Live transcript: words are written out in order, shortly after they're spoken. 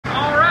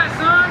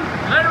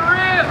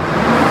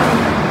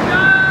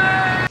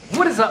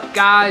up,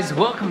 guys?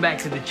 Welcome back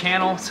to the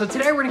channel. So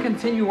today we're going to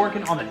continue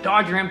working on the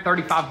Dodge Ram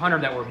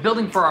 3500 that we're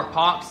building for our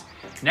pops.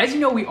 And as you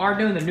know, we are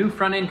doing the new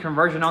front end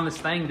conversion on this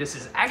thing. This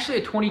is actually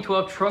a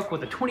 2012 truck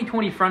with a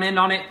 2020 front end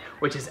on it,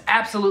 which is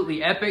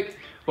absolutely epic.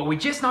 But we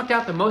just knocked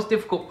out the most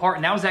difficult part,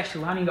 and that was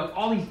actually lining up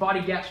all these body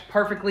gaps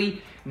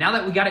perfectly. Now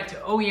that we got it to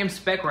OEM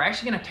spec, we're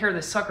actually going to tear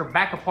this sucker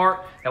back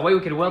apart. That way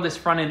we can weld this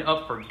front end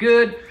up for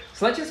good.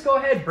 So let's just go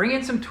ahead, bring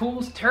in some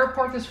tools, tear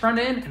apart this front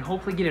end, and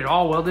hopefully get it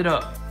all welded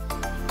up.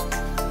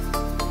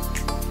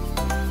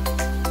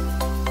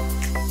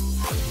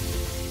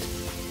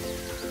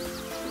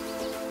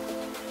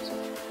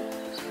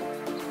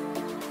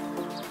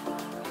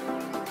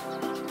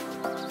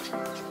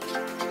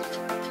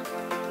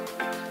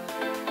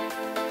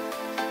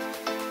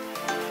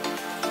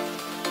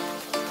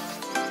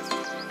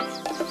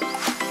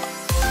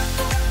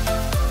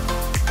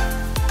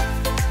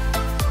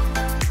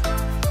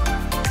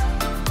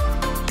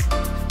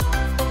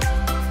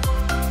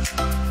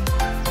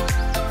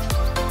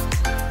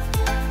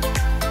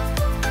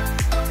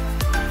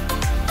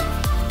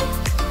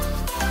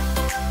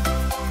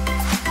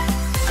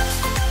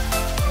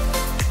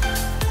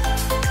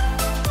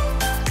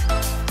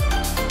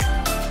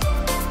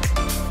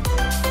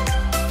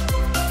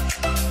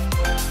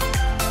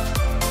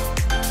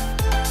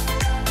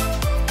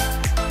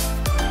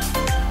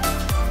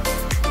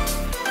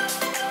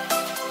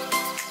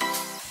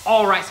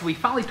 Alright, so we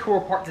finally tore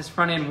apart this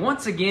front end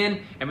once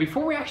again, and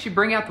before we actually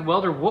bring out the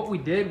welder, what we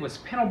did was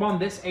panel bond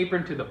this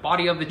apron to the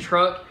body of the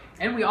truck,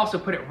 and we also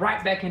put it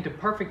right back into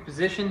perfect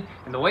position.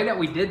 And the way that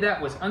we did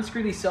that was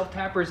unscrew these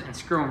self-tappers and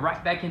screw them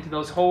right back into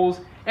those holes,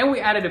 and we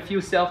added a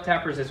few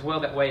self-tappers as well,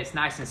 that way it's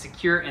nice and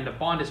secure and the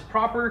bond is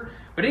proper.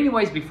 But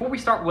anyways, before we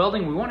start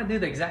welding, we want to do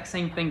the exact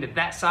same thing to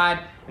that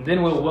side, and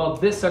then we'll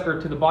weld this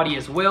sucker to the body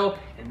as well,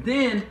 and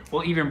then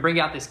we'll even bring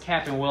out this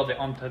cap and weld it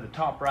onto the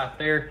top right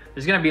there.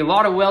 There's going to be a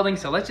lot of welding,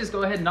 so let's just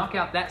go ahead and knock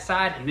out that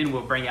side, and then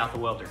we'll bring out the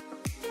welder.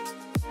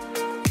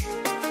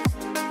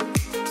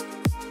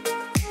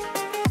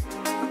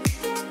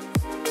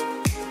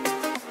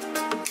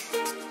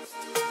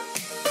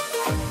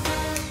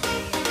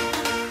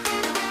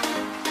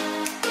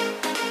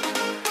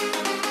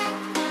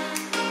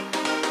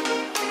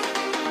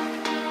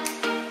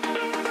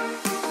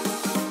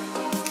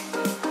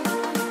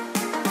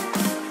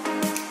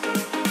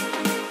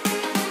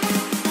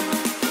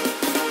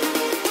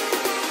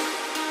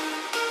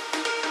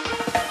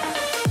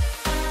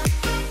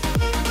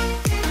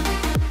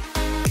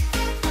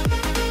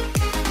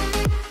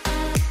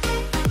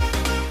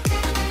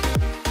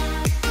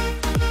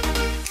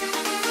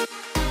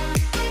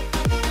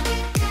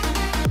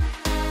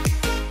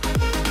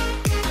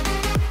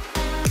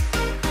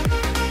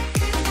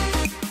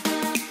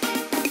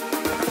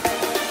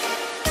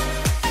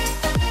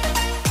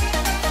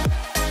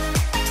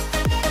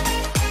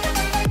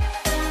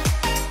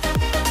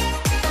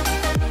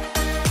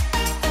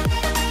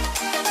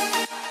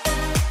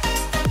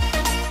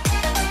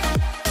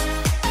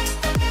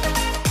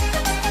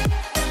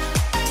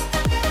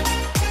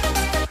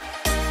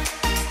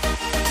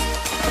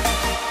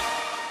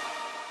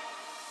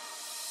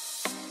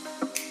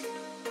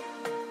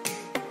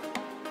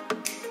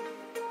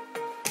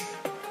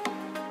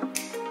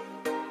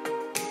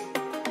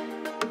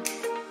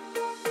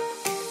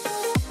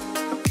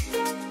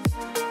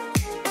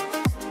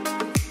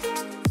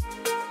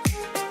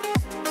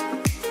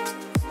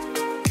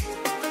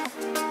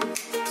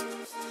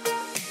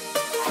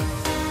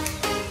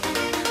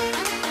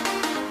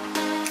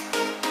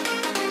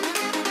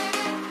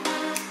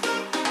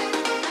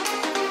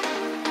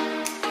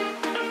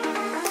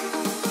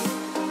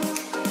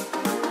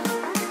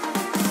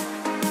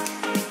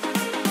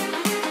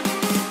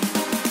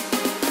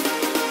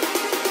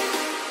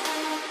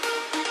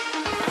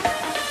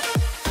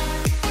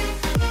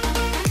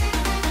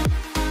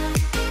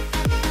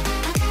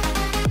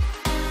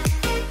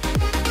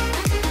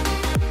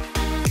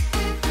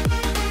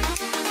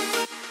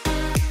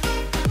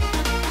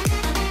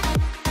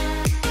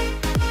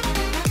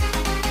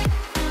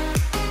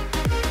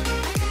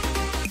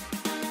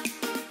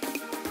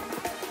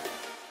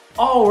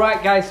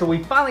 Alright guys, so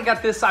we finally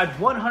got this side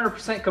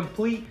 100%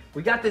 complete.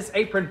 We got this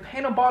apron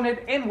panel bonded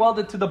and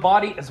welded to the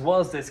body, as well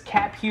as this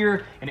cap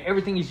here, and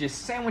everything is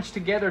just sandwiched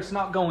together. It's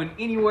not going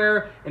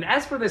anywhere. And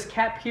as for this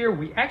cap here,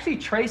 we actually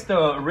traced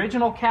the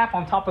original cap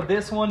on top of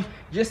this one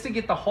just to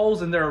get the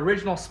holes in their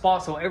original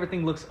spot, so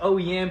everything looks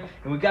OEM.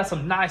 And we got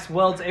some nice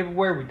welds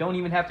everywhere. We don't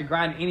even have to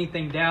grind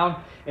anything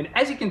down. And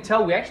as you can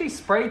tell, we actually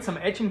sprayed some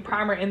etching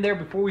primer in there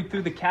before we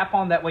threw the cap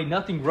on, that way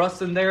nothing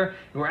rusts in there.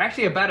 And we're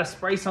actually about to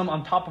spray some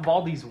on top of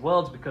all these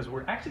welds, because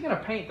we're actually going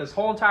to paint this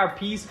whole entire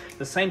piece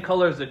the same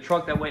color as the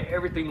truck. That way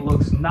everything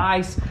looks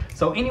nice.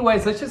 So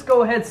anyways, let's just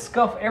go ahead,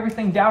 scuff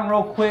everything down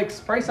real quick,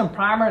 spray some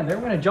primer, and then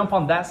we're going to jump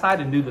on that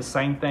side and do the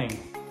same thing.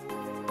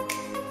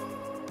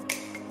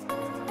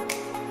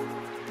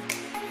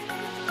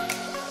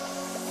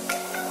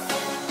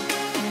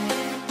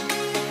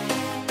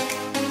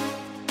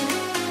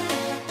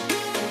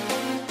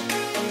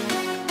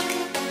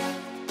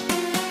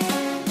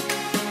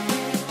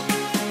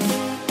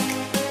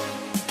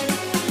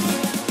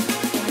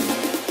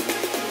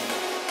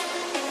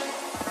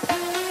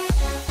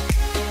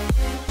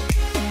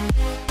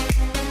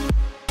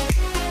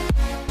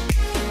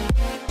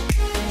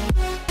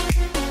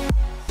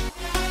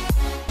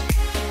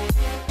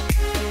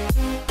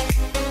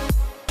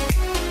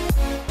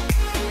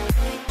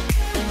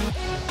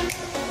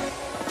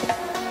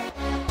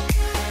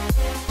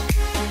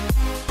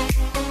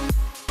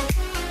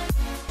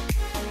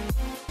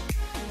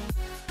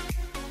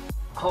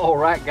 All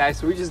right, guys,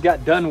 so we just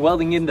got done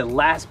welding in the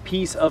last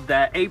piece of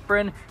that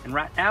apron, and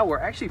right now we're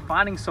actually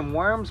finding some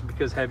worms,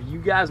 because have you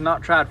guys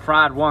not tried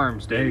fried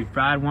worms, dude?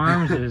 Fried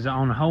worms is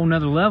on a whole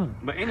nother level.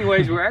 But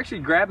anyways, we're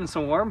actually grabbing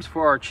some worms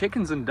for our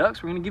chickens and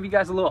ducks. We're gonna give you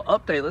guys a little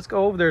update. Let's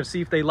go over there and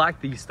see if they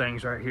like these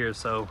things right here.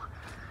 So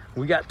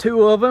we got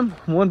 2 of them,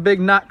 one big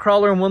night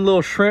crawler and one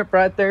little shrimp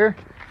right there.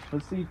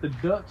 Let's see if the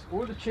ducks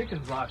or the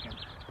chickens like them.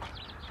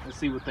 Let's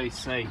see what they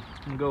say.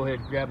 I'm gonna go ahead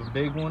and grab a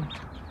big one.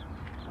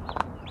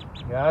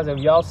 Guys, have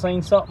y'all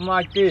seen something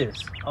like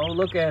this? Oh,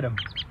 look at them.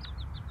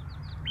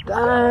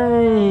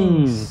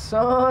 Dang,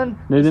 son.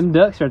 Dude, them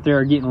ducks right there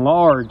are getting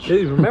large.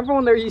 Dude, remember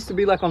when there used to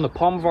be like on the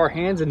palm of our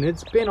hands, and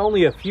it's been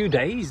only a few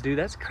days, dude?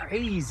 That's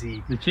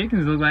crazy. The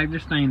chickens look like they're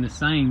staying the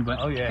same, but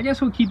oh, yeah. I guess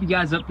we'll keep you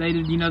guys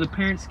updated. You know, the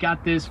parents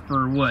got this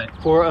for what?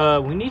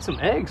 For, we need some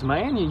eggs,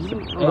 man.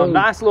 A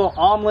nice little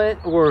omelet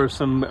or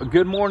some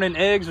good morning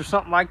eggs or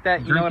something like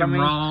that. You know what I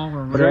mean? Raw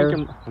or whatever.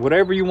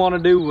 Whatever you want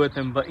to do with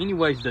them. But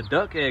anyways, the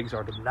duck eggs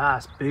are the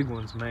nice big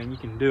ones, man. You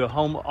can do a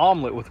home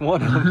omelet with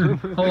one of them.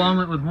 Whole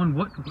omelet with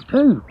one.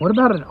 Dude, what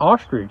about an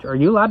ostrich? Are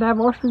you allowed to have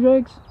ostrich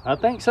eggs? I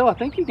think so. I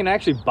think you can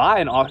actually buy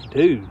an ostrich.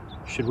 Dude,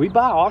 should we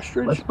buy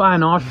ostrich? Let's buy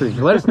an ostrich.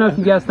 Let us know if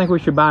you guys think we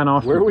should buy an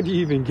ostrich. Where would you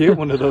even get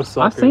one of those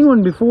suckers? I've seen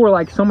one before,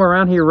 like somewhere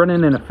around here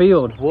running in a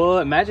field. Well,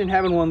 imagine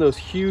having one of those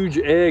huge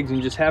eggs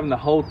and just having the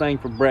whole thing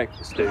for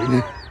breakfast,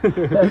 dude.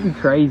 That'd be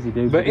crazy,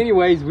 dude. But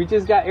anyways, we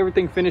just got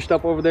everything finished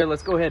up over there.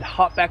 Let's go ahead,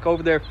 hop back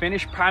over there,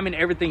 finish priming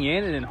everything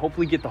in, and then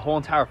hopefully get the whole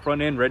entire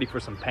front end ready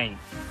for some paint.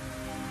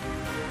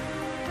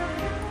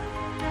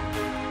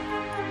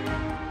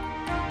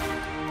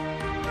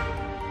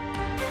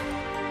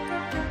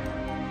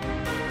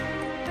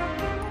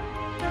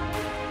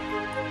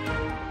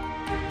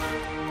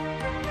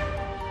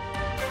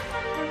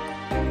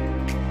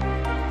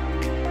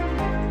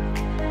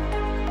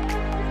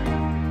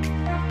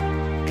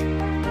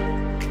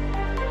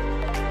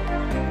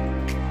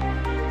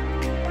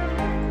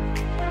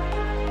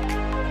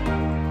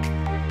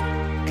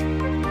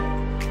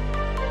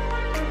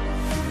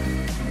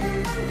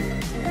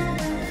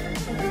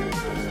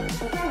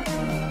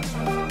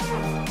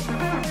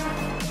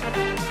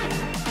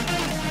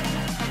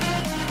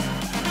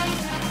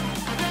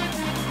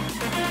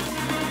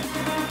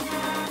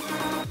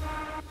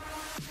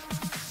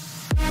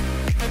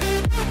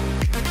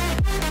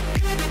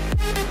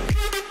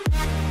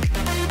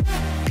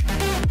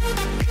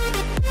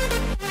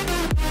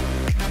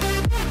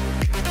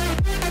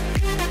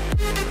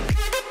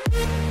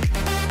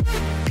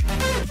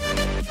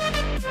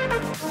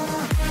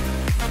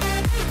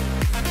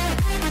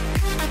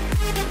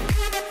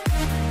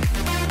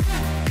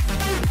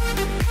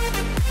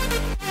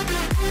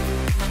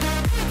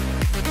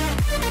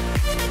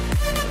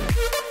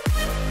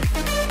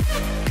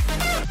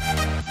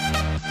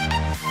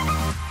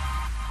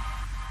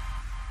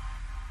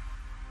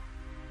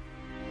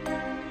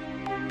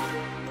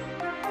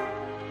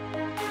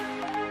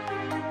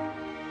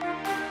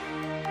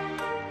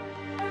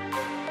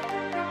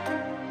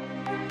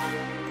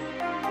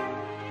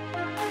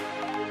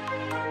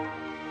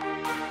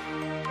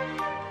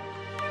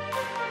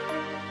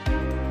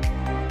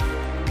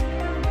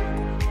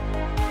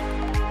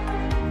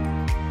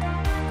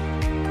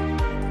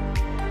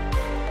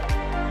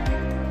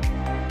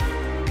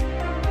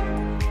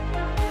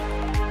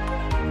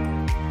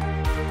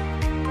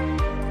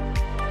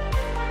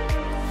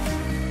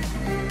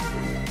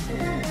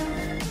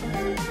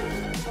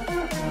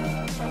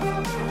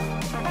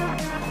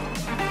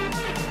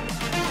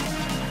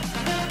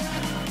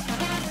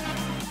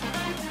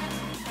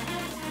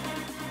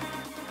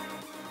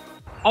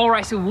 All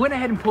right, so we went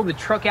ahead and pulled the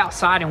truck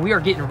outside, and we are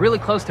getting really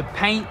close to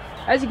paint.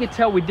 As you can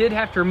tell, we did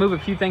have to remove a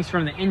few things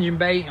from the engine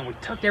bay, and we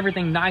tucked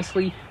everything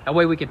nicely. That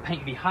way we could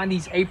paint behind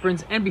these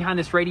aprons and behind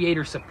this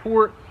radiator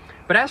support.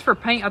 But as for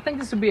paint, I think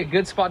this would be a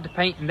good spot to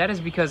paint, and that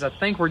is because I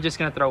think we're just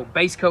gonna throw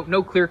base coat,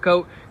 no clear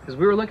coat, because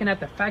we were looking at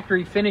the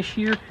factory finish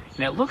here,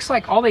 and it looks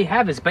like all they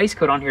have is base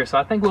coat on here, so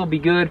I think we'll be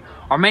good.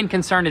 Our main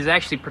concern is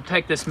actually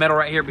protect this metal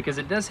right here, because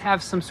it does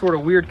have some sort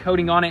of weird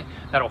coating on it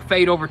that'll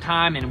fade over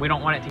time, and we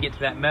don't want it to get to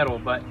that metal.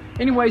 But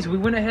anyways, we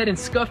went ahead and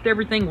scuffed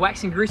everything,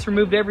 wax and grease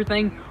removed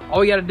everything.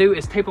 All we gotta do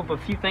is tape up a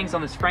few things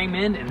on this frame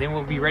end, and then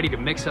we'll be ready to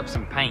mix up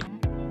some paint.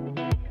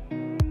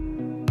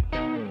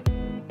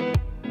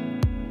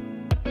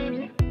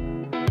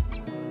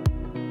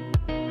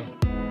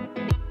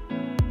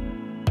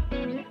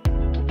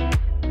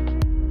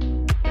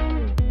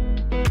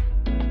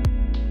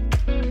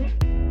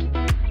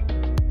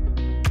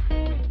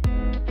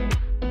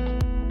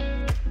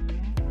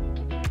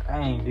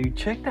 Dang, dude,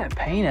 check that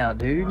paint out,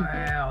 dude.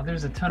 Wow,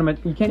 there's a ton of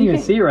it. You can't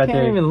even see it right there.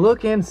 You can't even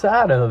look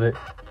inside of it.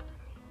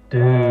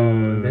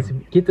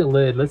 Dude, get the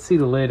lid. Let's see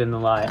the lid in the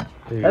light.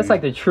 Dude. That's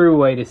like the true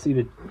way to see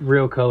the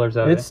real colors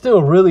of it. It's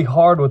still really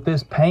hard with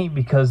this paint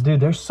because, dude,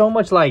 there's so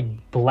much like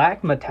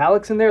black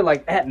metallics in there.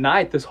 Like at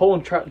night, this whole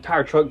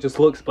entire truck just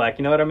looks black.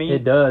 You know what I mean?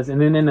 It does.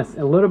 And then in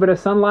a little bit of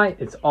sunlight,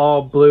 it's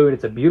all blue, and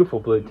it's a beautiful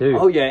blue too.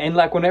 Oh yeah, and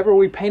like whenever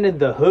we painted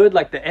the hood,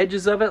 like the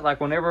edges of it, like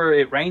whenever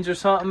it rains or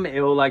something, it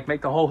will like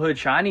make the whole hood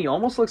shiny. It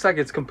almost looks like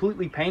it's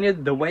completely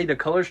painted the way the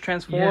colors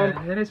transform.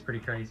 Yeah, that is pretty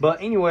crazy.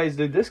 But anyways,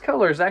 dude, this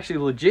color is actually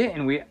legit,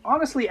 and we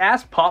honestly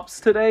asked Pops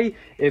today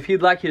if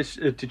he'd like his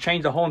to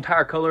change the whole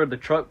entire color of the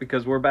truck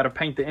because we're about to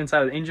paint the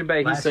inside of the engine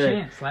bay. Last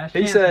chance,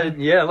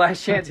 yeah,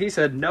 last chance. He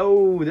said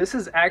no, this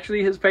is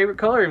actually his favorite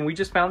color, and we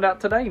just found out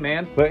today,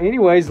 man. But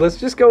anyways, let's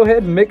just go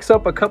ahead and mix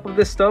up a cup of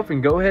this stuff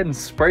and go ahead and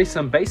spray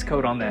some base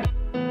coat on that.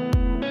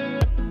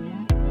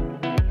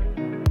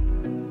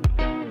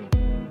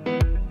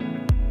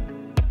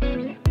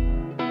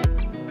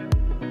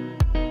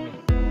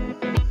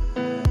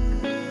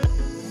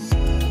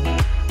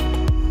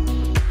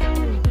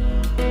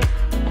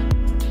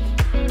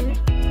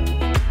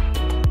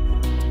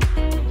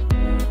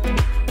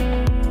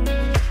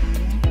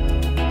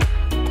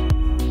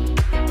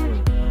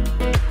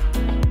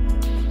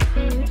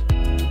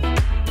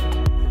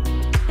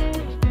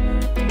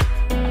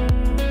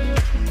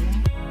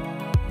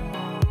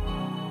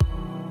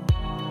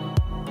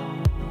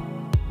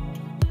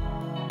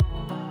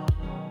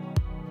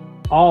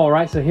 All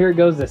right, so here it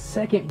goes, the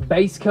second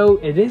base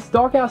coat. It is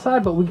dark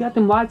outside, but we got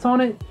them lights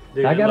on it.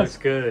 Dude, it looks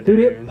good, dude.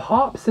 It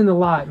pops in the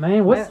light,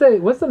 man. What's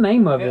the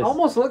name of it? It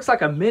almost looks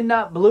like a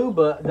midnight blue,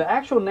 but the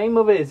actual name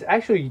of it is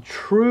actually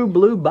True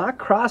Blue by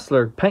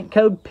Chrysler. Paint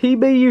code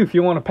PBU if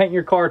you want to paint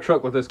your car or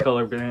truck with this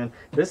color, man.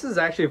 This is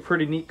actually a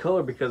pretty neat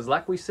color because,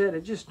 like we said,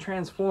 it just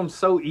transforms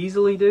so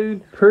easily,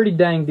 dude. Pretty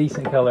dang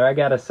decent color, I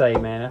gotta say,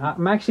 man.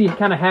 I'm actually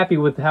kind of happy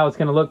with how it's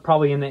gonna look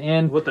probably in the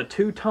end. With the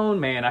two-tone,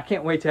 man, I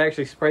can't wait to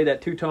actually spray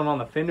that two-tone on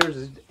the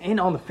fenders and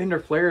on the fender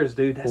flares,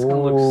 dude. That's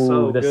gonna look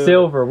so good. The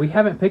silver. We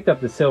haven't picked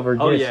up the silver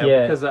just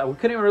yet. Because we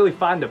couldn't really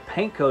find a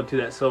paint code to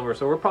that silver,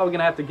 so we're probably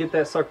gonna have to get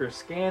that sucker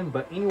scanned.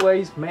 But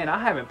anyways, man, I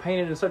haven't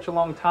painted in such a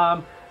long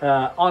time.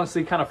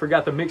 Honestly, kind of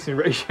forgot the mixing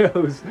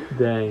ratios.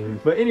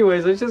 Dang. But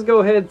anyways, let's just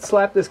go ahead,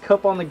 slap this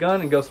cup on the gun,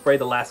 and go spray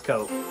the last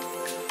coat.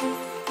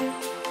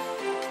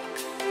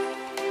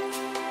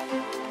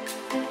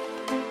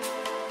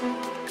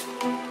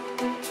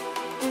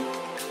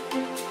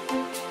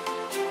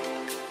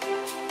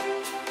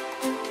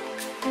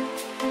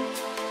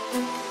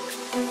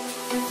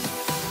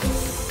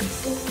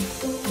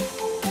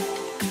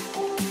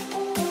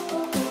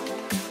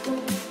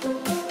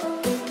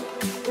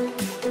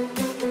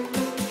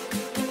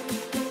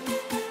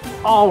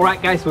 All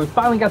right, guys, so we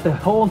finally got the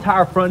whole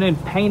entire front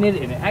end painted,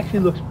 and it actually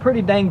looks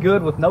pretty dang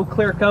good with no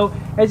clear coat.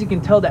 As you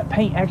can tell, that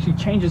paint actually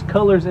changes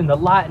colors in the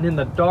light and in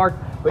the dark.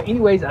 But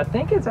anyways, I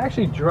think it's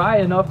actually dry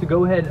enough to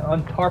go ahead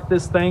and untarp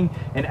this thing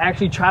and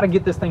actually try to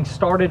get this thing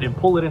started and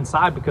pull it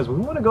inside, because we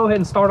want to go ahead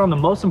and start on the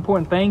most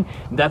important thing,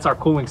 and that's our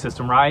cooling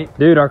system, right?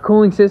 Dude, our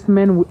cooling system,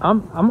 man, I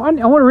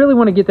really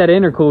want to get that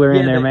intercooler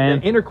in there,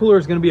 man. The intercooler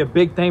is going to be a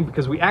big thing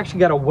because we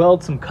actually got to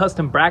weld some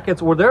custom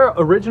brackets, or they're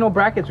original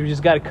brackets. We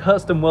just got to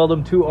custom weld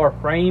them to our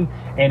frame,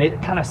 and it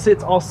kind of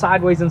sits all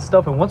sideways and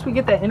stuff. And once we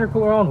get that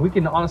intercooler on, we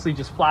can honestly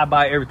just fly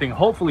by everything.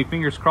 Hopefully,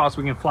 fingers crossed,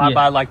 we can fly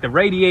by like the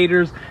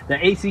radiators,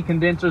 the AC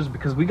condensers,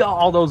 because we got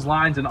all those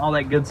lines and all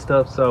that good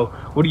stuff. So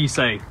what do you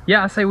say?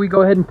 Yeah, I say we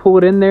go ahead and pull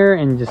it in there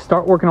and just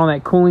start working on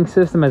that cooling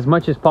system as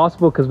much as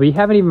possible, because we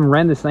haven't even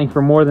ran this thing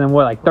for more than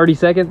what, like 30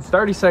 seconds?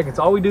 30 seconds.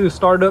 All we do is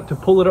start it up to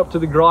pull it up to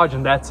the garage,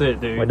 and that's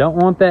it, dude. We don't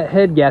want that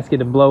head gasket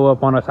to blow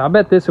up on us. I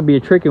bet this will be a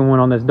tricky one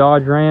on this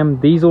Dodge Ram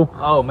diesel.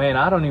 Oh man,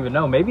 I don't even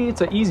know. Maybe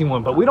it's an easy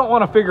one, but we don't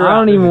want to figure out. I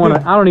don't even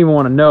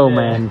want to know,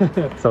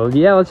 man. So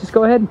yeah, let's just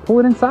go ahead and pull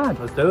it inside.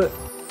 Let's do it.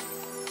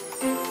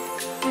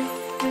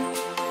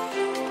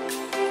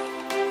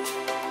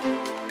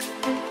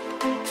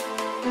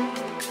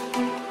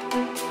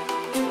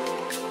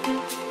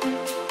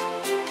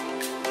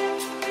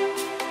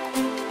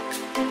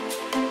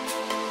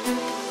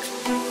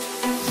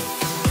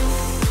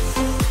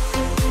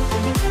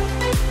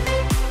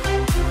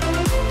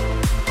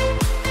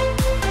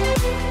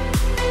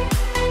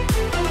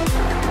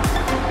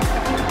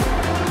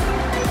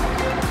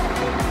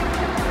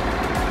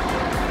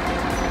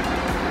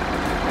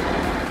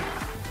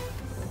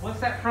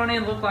 Front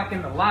end look like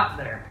in the light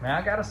there? Man,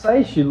 I gotta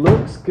say, she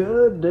looks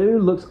good,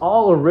 dude. Looks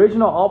all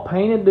original, all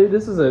painted, dude.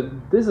 This is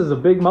a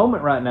big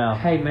moment right now.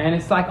 Hey man,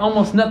 it's like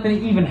almost nothing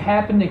even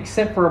happened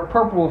except for a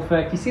purple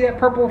effect. You see that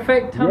purple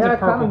effect? Tons of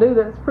purple. Yeah, I kinda do.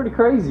 That's pretty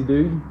crazy,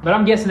 dude. But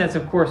I'm guessing that's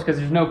of course because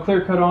there's no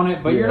clear coat on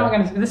it. But you're not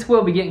gonna. This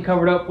will be getting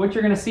covered up. What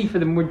you're gonna see for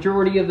the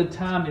majority of the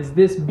time is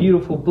this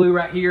beautiful blue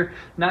right here,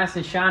 nice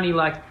and shiny,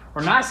 like,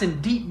 or nice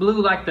and deep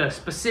blue, like the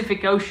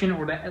Pacific Ocean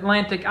or the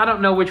Atlantic. I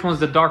don't know which one's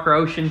the darker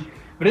ocean.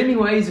 But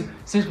anyways,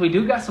 since we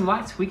do got some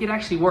lights, we could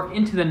actually work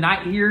into the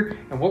night here.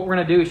 And what we're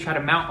gonna do is try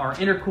to mount our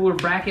intercooler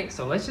bracket.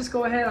 So let's just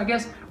go ahead, I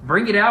guess,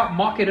 bring it out,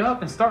 mock it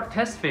up, and start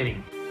test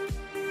fitting.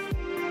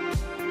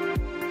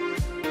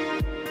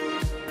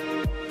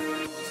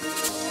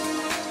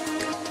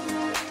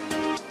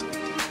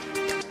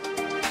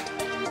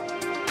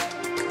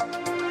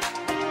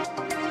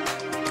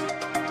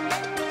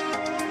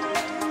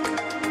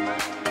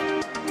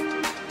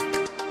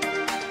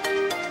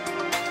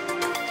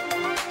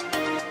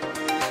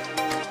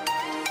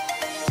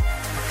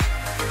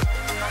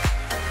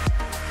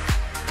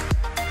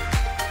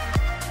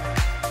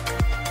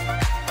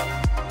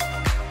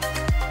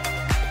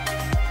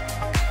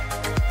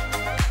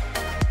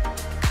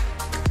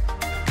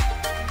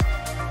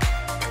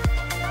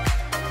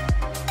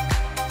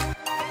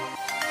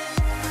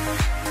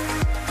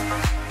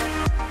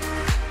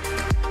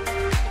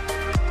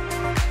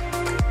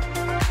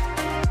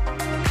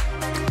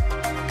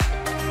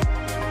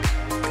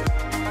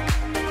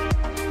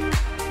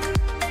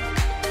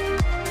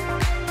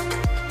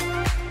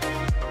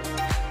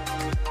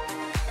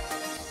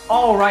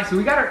 All right, so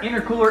we got our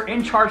intercooler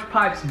and charge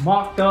pipes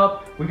mocked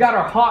up. We got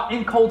our hot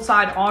and cold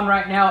side on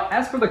right now.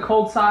 As for the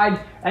cold side,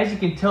 as you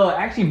can tell, it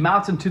actually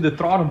mounts into the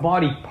throttle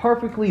body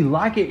perfectly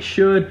like it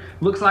should.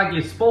 Looks like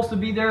it's supposed to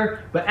be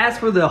there. But as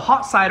for the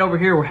hot side over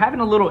here, we're having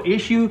a little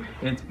issue.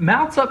 It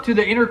mounts up to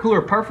the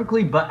intercooler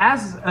perfectly, but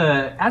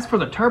as for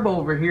the turbo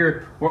over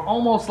here, we're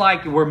almost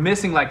like we're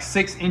missing like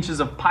 6 inches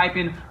of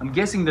piping. I'm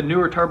guessing the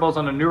newer turbos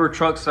on the newer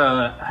trucks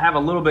have a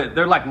little bit,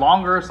 they're like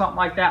longer or something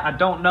like that. I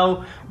don't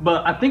know,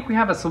 but I think we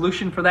have a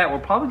solution for that. We're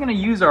probably gonna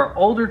use our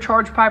older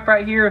charge pipe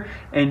right here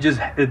and just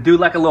do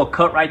like a little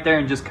cut right there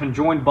and just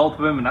conjoin both of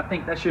them, and I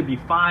think that should be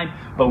fine.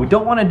 But we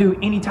don't want to do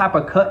any type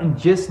of cutting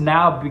just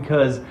now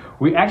because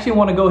we actually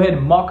want to go ahead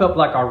and mock up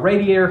like our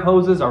radiator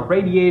hoses, our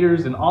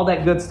radiators, and all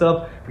that good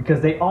stuff, because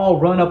they all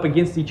run up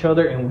against each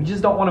other and we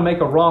just don't want to make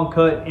a wrong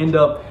cut, end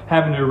up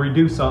having to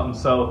redo something.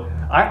 So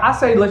I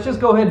say let's just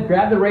go ahead and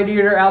grab the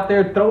radiator out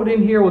there, throw it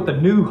in here with the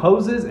new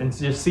hoses, and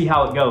just see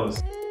how it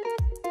goes.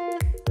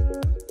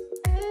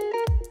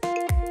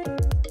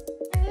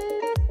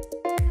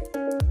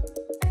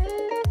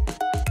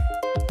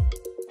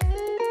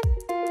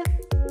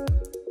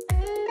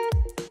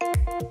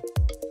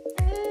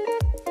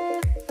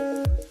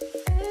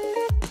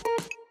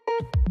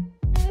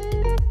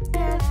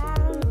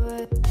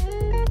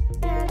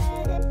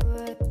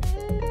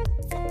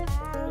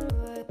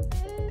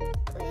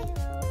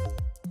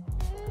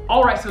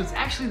 All right, so it's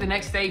actually the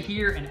next day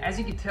here, and as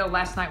you can tell,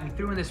 last night we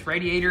threw in this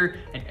radiator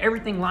and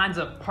everything lines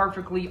up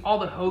perfectly. All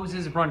the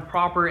hoses run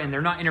proper and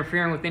they're not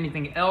interfering with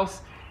anything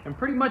else. And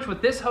pretty much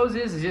what this hose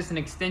is just an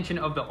extension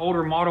of the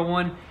older model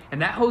one.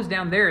 And that hose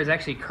down there is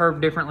actually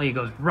curved differently. It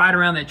goes right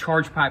around that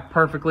charge pipe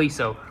perfectly.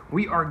 So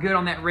we are good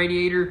on that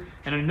radiator.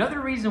 And another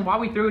reason why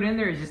we threw it in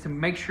there is just to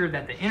make sure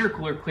that the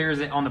intercooler clears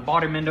it on the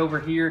bottom end over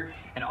here.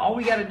 And all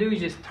we gotta do is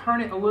just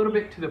turn it a little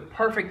bit to the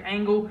perfect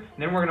angle. And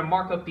then we're gonna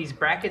mark up these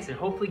brackets and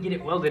hopefully get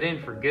it welded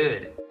in for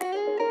good.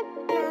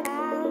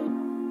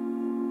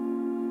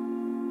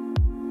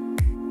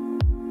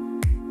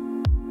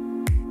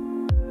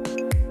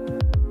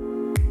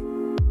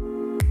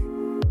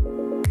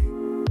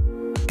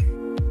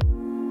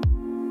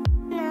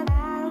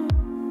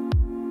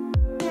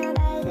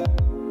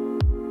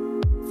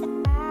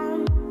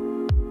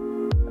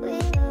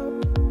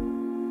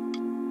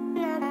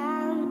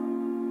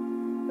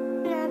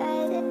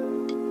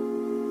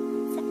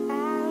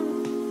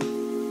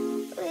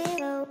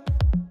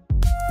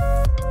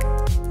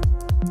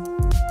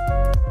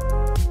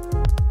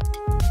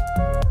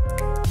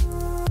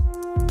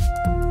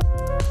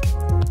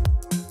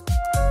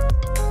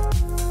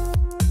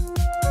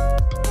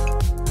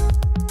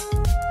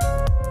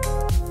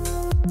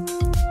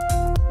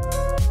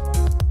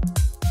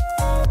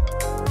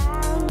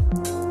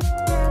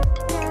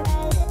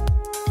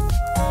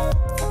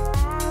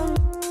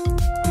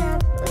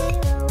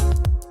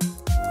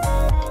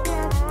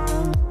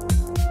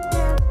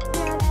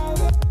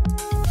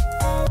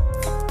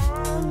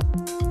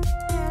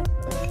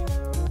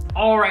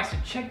 All right, so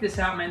check this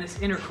out, man. This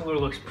intercooler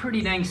looks pretty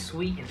dang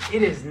sweet, and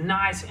it is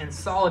nice and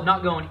solid,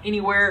 not going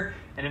anywhere.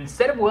 And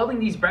instead of welding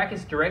these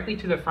brackets directly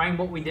to the frame,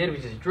 what we did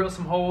was just drill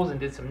some holes and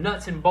did some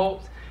nuts and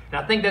bolts.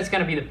 And I think that's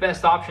gonna be the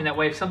best option. That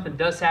way, if something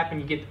does happen,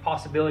 you get the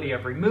possibility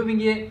of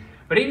removing it.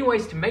 But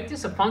anyways, to make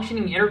this a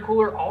functioning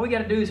intercooler, all we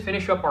gotta do is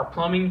finish up our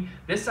plumbing.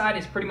 This side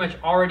is pretty much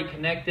already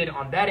connected.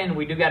 On that end,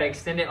 we do gotta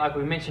extend it like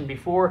we mentioned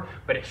before,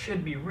 but it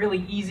should be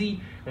really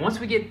easy. And once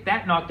we get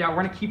that knocked out,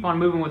 we're gonna keep on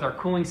moving with our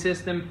cooling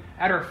system,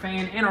 add our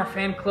fan and our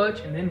fan clutch,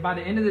 and then by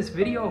the end of this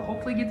video,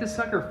 hopefully get this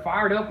sucker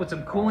fired up with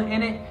some coolant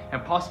in it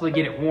and possibly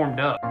get it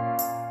warmed up.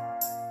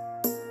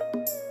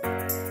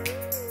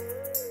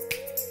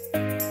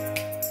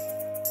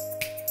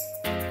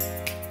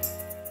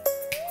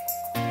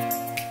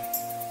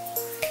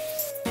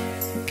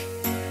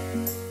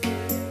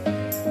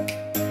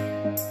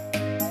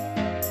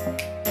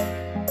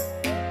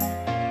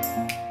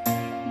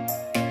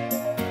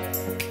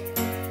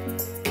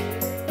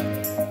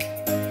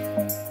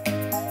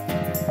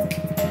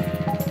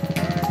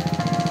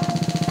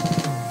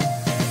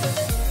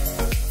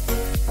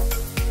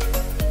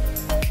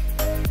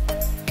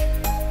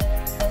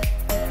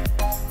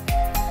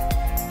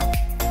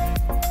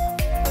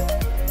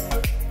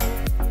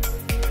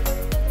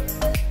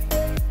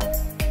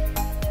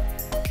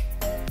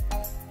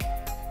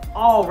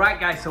 All right,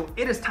 guys, so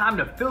it is time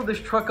to fill this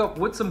truck up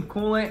with some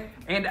coolant.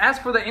 And as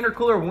for the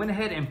intercooler, went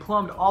ahead and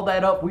plumbed all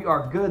that up. We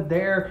are good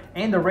there.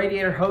 And the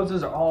radiator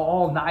hoses are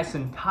all nice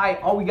and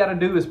tight. All we gotta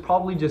do is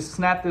probably just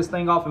snap this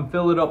thing off and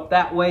fill it up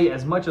that way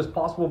as much as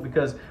possible,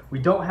 because we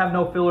don't have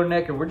no filler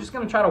neck and we're just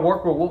gonna try to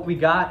work with what we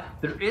got.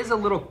 There is a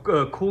little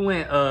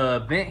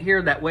coolant vent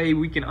here. That way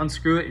we can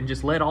unscrew it and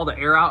just let all the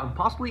air out and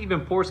possibly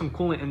even pour some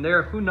coolant in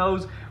there. Who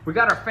knows? We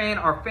got our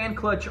fan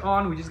clutch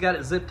on. We just got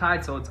it zip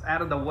tied so it's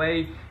out of the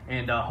way.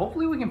 And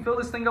hopefully we can fill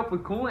this thing up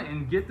with coolant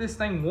and get this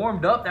thing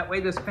warmed up. That way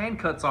this fan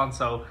cuts on.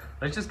 So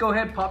let's just go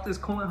ahead, pop this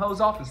coolant hose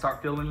off and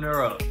start filling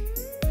her up.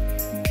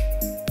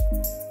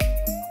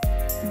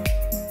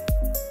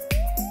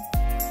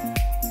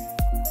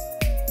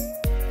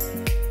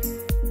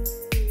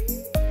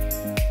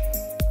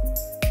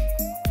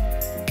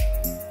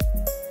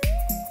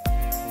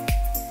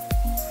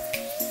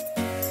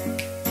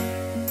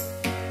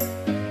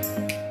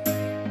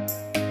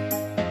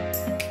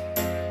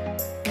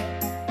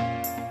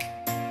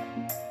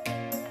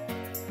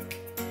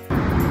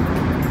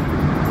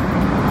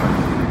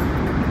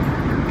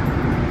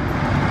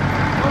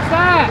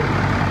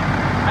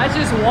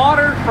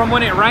 water from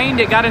when it rained.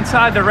 It got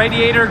inside the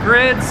radiator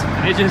grids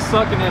and it's just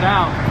sucking it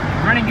out.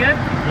 Running good?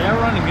 Yeah,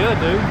 we're running good,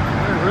 dude.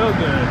 We're real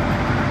good.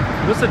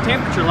 What's the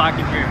temperature like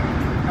in here?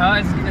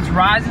 It's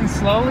rising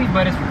slowly,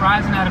 but it's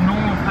rising at a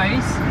normal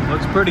pace.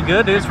 Looks pretty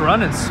good, dude. It's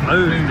running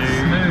smooth, dude.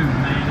 Smooth,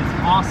 man.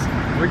 It's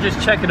awesome. We're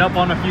just checking up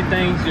on a few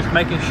things, just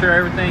making sure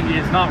everything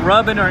is not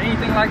rubbing or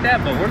anything like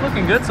that, but we're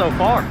looking good so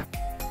far.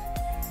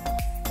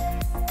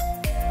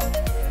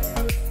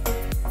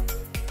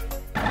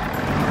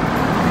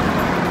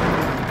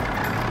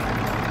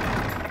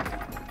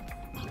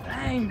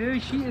 Dang,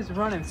 dude, she is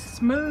running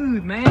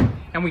smooth, man.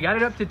 And we got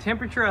it up to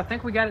temperature. I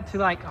think we got it to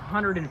like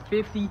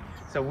 150.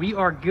 So we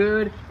are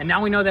good. And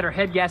now we know that our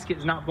head gasket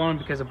is not blown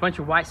because a bunch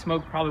of white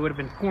smoke probably would have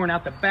been pouring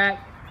out the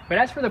back. But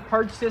as for the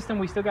purge system,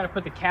 we still got to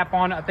put the cap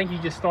on. I think you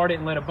just start it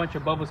and let a bunch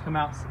of bubbles come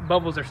out.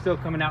 Bubbles are still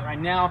coming out right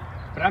now.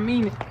 But I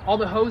mean, all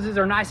the hoses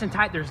are nice and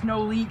tight. There's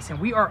no leaks, and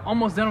we are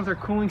almost done with our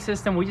cooling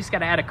system. We just got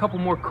to add a couple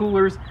more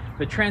coolers,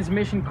 the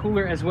transmission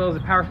cooler as well as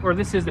the power, or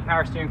this is the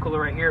power steering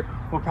cooler right here.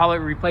 We'll probably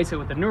replace it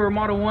with the newer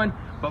model one.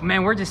 But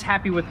man, we're just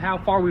happy with how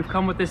far we've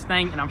come with this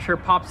thing, and I'm sure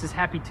Pops is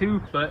happy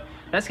too. But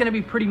that's gonna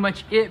be pretty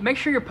much it. Make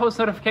sure your post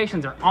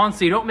notifications are on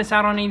so you don't miss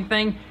out on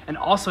anything. And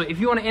also, if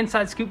you want an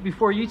inside scoop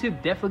before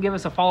YouTube, definitely give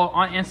us a follow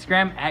on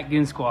Instagram at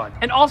goonzquad.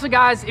 And also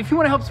guys, if you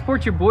wanna help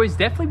support your boys,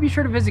 definitely be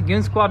sure to visit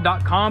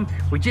goonzquad.com.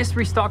 We just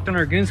restocked on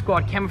our Goon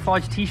Squad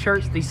camouflage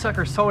t-shirts. These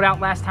suckers sold out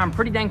last time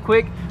pretty dang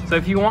quick. So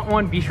if you want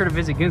one, be sure to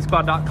visit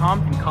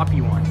goonzquad.com and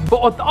copy one.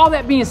 But with all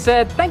that being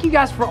said, thank you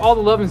guys for all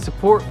the love and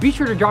support. Be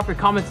sure to drop your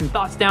comments and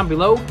thoughts down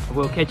below, and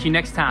we'll catch you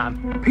next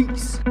time.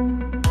 Peace.